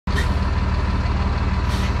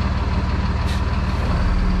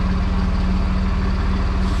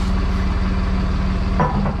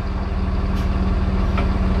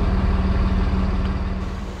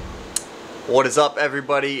What is up,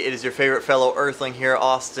 everybody? It is your favorite fellow Earthling here,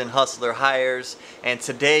 Austin Hustler Hires, and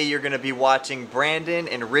today you're going to be watching Brandon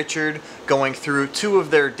and Richard going through 2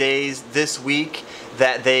 of their days this week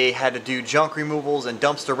that they had to do junk removals and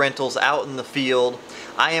dumpster rentals out in the field.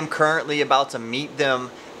 I am currently about to meet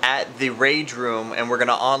them at the rage room, and we're going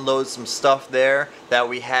to unload some stuff there that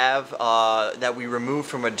we have that we removed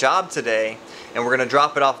from a job today, and we're going to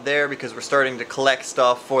drop it off there because we're starting to collect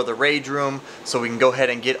stuff for the rage room so we can go ahead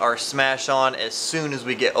and get our smash on as soon as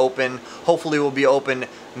we get open. Hopefully we'll be open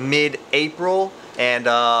mid-April, and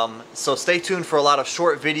so stay tuned for a lot of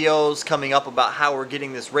short videos coming up about how we're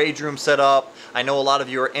getting this rage room set up. I know a lot of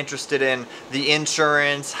you are interested in the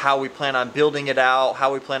insurance, how we plan on building it out,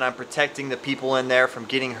 how we plan on protecting the people in there from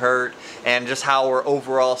getting hurt, and just how we're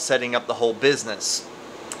overall setting up the whole business.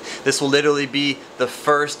 This will literally be the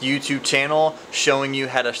first YouTube channel showing you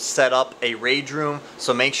how to set up a rage room,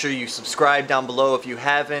 so make sure you subscribe down below if you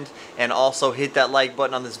haven't, and also hit that like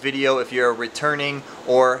button on this video if you're a returning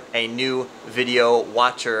or a new video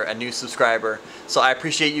watcher, a new subscriber. So I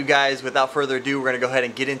appreciate you guys. Without further ado, we're going to go ahead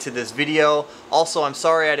and get into this video. Also, I'm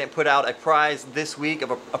sorry I didn't put out a prize this week,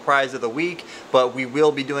 of a prize of the week, but we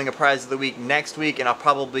will be doing a prize of the week next week, and I'll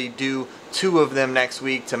probably do 2 of them next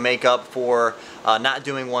week to make up for not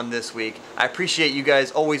doing one this week. I appreciate you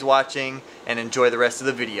guys always watching, and enjoy the rest of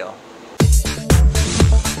the video.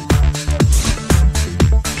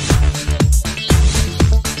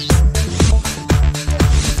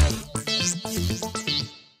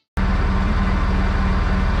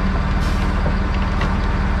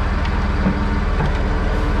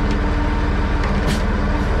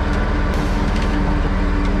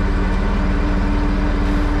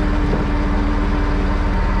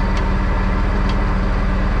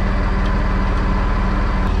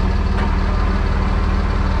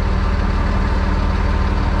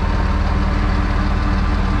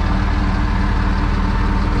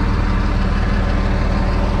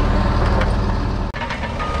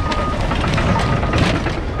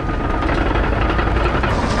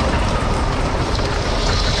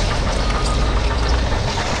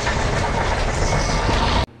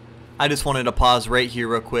 I just wanted to pause right here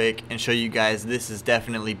real quick and show you guys this is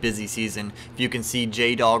definitely busy season. If you can see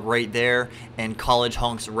J-Dog right there and College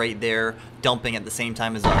Hunks right there dumping at the same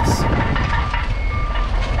time as us.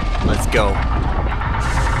 Let's go.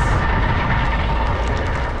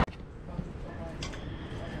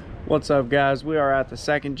 What's up, guys? We are at the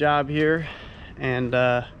second job here, and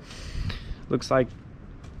looks like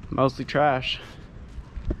mostly trash.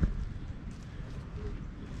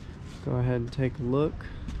 Go ahead and take a look.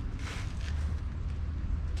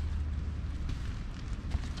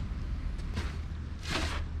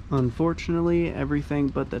 Unfortunately, everything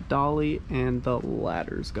but the dolly and the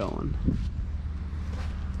ladder's going.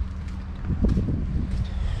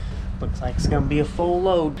 Looks like it's gonna be a full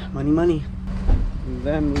load. Money, money. And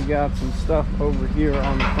then we got some stuff over here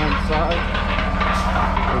on the front side.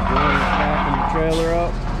 We're going backing the trailer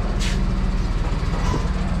up.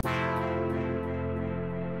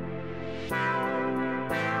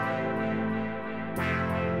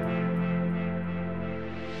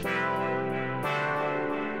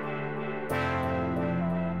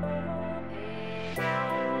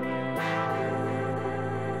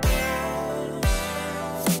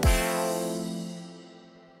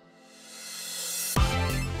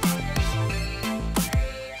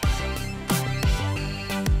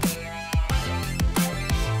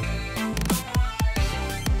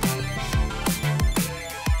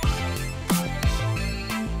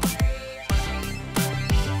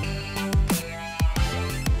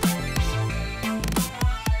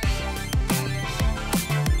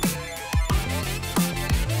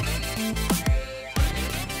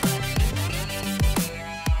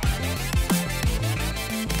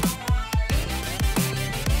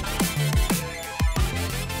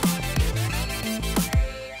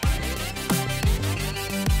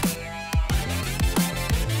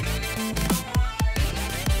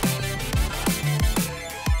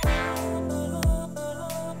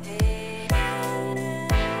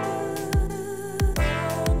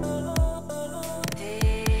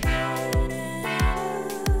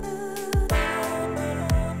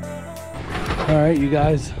 Alright, you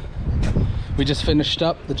guys, we just finished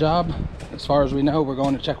up the job. As far as we know, we're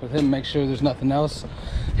going to check with him, make sure there's nothing else.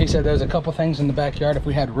 He said there's a couple things in the backyard. If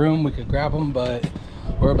we had room, we could grab them, but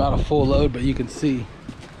we're about a full load. But you can see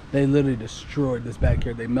they literally destroyed this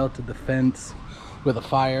backyard. They melted the fence with a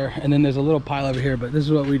fire, and then there's a little pile over here, but this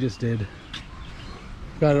is what we just did.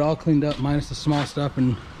 Got it all cleaned up minus the small stuff,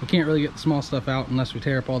 and we can't really get the small stuff out unless we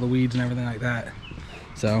tear up all the weeds and everything like that.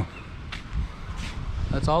 So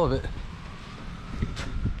that's all of it.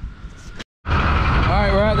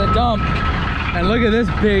 dump, and look at this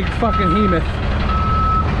big fucking behemoth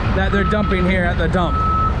that they're dumping here at the dump.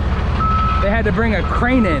 They had to bring a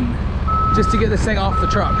crane in just to get this thing off the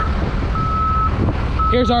truck.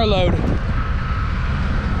 Here's our load.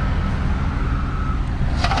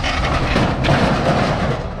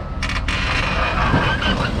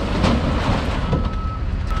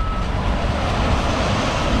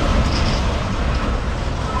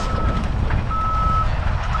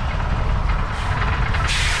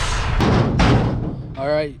 All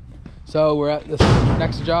right, so we're at this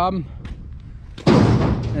next job,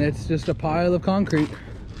 and it's just a pile of concrete.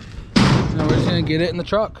 And we're just gonna get it in the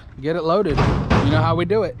truck, get it loaded. You know how we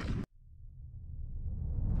do it.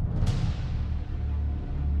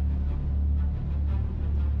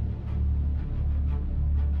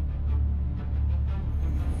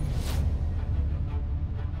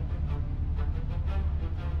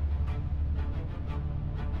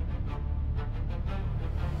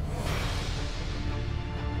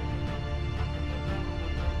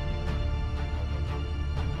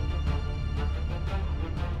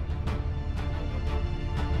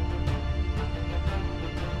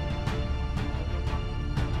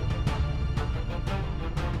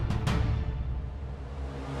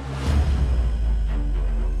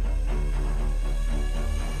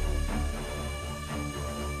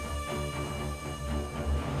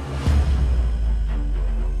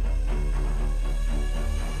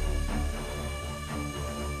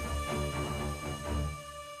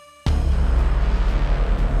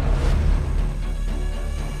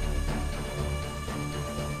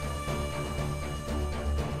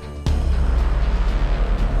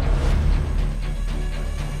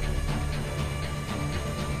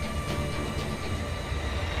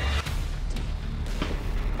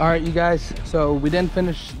 All right, you guys, so we didn't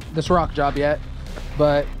finish this rock job yet,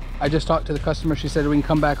 but I just talked to the customer. She said we can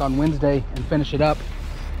come back on Wednesday and finish it up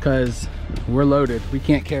because we're loaded. We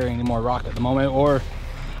can't carry any more rock at the moment, or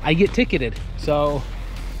I get ticketed. So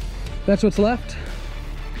that's what's left.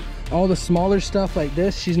 All the smaller stuff like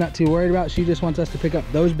this, she's not too worried about. She just wants us to pick up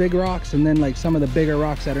those big rocks and then like some of the bigger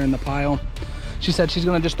rocks that are in the pile. She said she's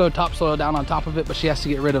gonna just throw topsoil down on top of it, but she has to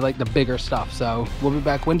get rid of like the bigger stuff. So we'll be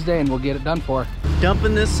back Wednesday and we'll get it done for her.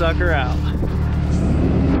 Dumping this sucker out.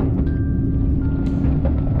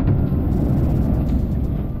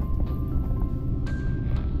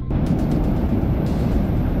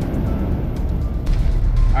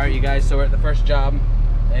 All right, you guys, so we're at the first job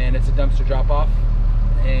and it's a dumpster drop off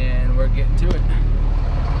and we're getting to it.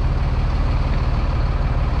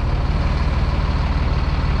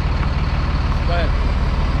 Go ahead.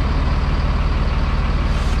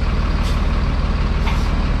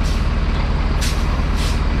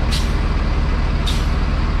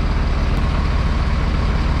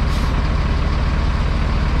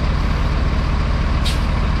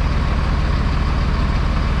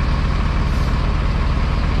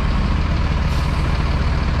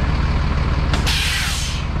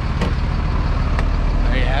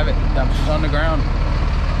 There you have it. Dumpster's on the ground.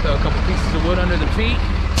 Throw a couple pieces of wood under the feet.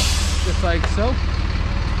 Just like so.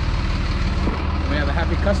 We have a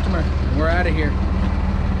happy customer and we're out of here.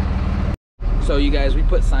 So you guys, we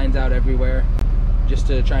put signs out everywhere just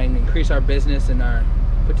to try and increase our business and our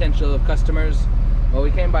potential of customers. Well, we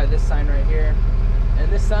came by this sign right here,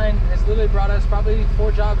 and this sign has literally brought us probably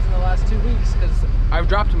 4 jobs in the last 2 weeks because I've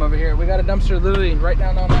dropped them over here. We got a dumpster literally right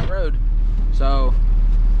down on that road. So,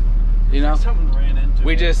 you know, Someone ran into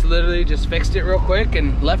we it. just literally just fixed it real quick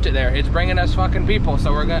and left it there. It's bringing us fucking people,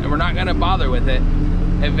 so we're not gonna bother with it.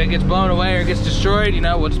 If it gets blown away or gets destroyed, you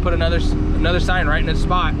know, we'll just put another sign right in its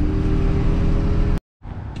spot.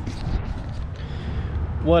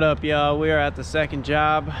 What up, y'all? We are at the second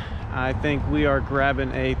job. I think we are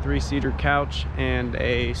grabbing a 3-seater couch and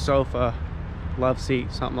a sofa, love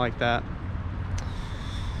seat, something like that.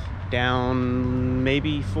 Down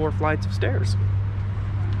maybe 4 flights of stairs.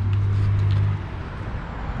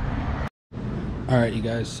 All right, you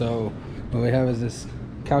guys, so what we have is this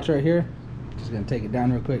couch right here. Just gonna take it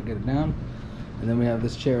down real quick, get it down. And then we have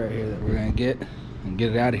this chair right here that we're gonna get and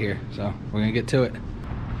get it out of here. So we're gonna get to it.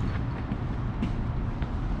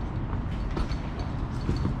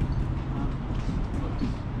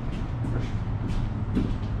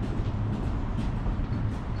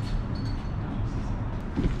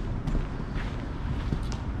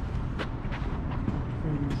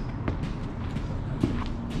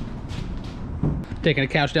 Taking a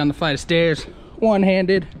couch down the flight of stairs,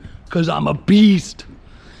 one-handed, because I'm a beast.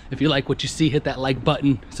 If you like what you see, hit that like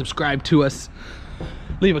button, subscribe to us,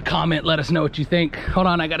 leave a comment, let us know what you think. Hold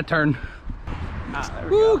on, I gotta turn. There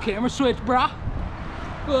we Woo, go. camera switch, brah.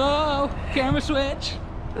 Whoa, camera switch.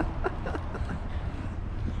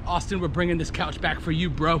 Austin, we're bringing this couch back for you,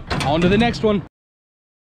 bro. On to the next one.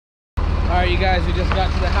 All right, you guys, we just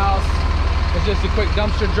got to the house. It's just a quick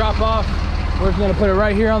dumpster drop off. We're just gonna put it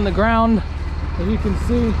right here on the ground. As you can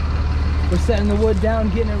see, we're setting the wood down,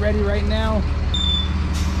 getting it ready right now.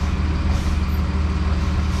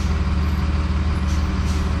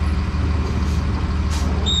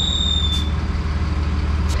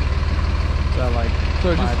 Got like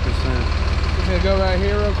 5%. Just gonna go right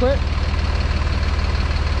here real quick.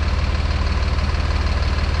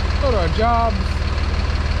 Go to our jobs.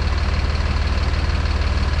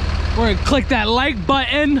 We're gonna click that like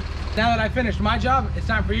button. Now that I finished my job, it's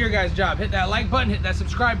time for your guys' job. Hit that like button, hit that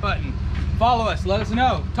subscribe button. Follow us, let us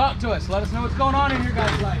know, talk to us, let us know what's going on in your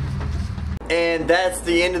guys' life. And that's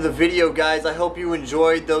the end of the video, guys. I hope you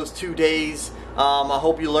enjoyed those 2 days. I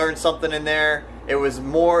hope you learned something in there. It was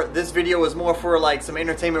more, this video was more for like some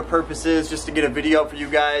entertainment purposes, just to get a video up for you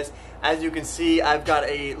guys. As you can see, I've got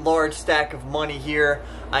a large stack of money here.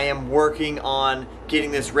 I am working on getting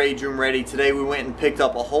this rage room ready. Today we went and picked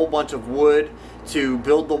up a whole bunch of wood to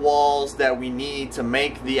build the walls that we need to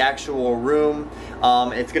make the actual room.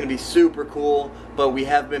 It's gonna be super cool, but we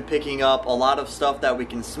have been picking up a lot of stuff that we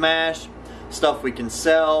can smash, stuff we can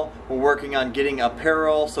sell. We're working on getting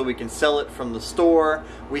apparel so we can sell it from the store.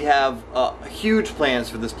 We have huge plans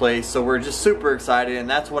for this place, so we're just super excited, and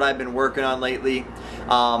that's what I've been working on lately.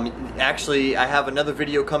 Actually, I have another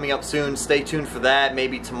video coming up soon. Stay tuned for that.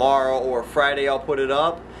 Maybe tomorrow or Friday I'll put it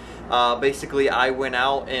up. Basically, I went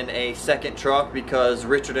out in a second truck because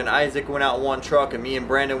Richard and Isaac went out in one truck and me and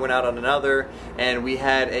Brandon went out on another, and we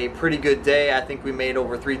had a pretty good day. I think we made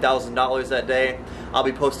over $3,000 that day. I'll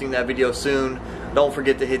be posting that video soon. Don't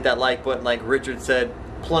forget to hit that like button like Richard said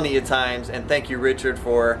plenty of times, and thank you, Richard,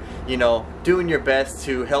 for, you know, doing your best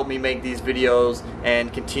to help me make these videos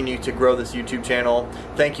and continue to grow this YouTube channel.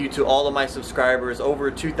 Thank you to all of my subscribers,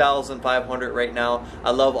 over 2,500 right now.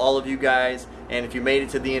 I love all of you guys, and if you made it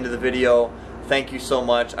to the end of the video, thank you so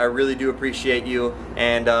much. I really do appreciate you,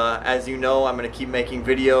 and as you know, I'm gonna keep making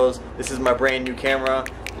videos. This is my brand new camera.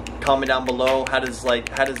 Comment down below, how does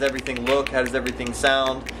everything look, how does everything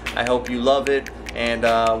sound. I hope you love it, and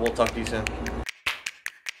we'll talk to you soon.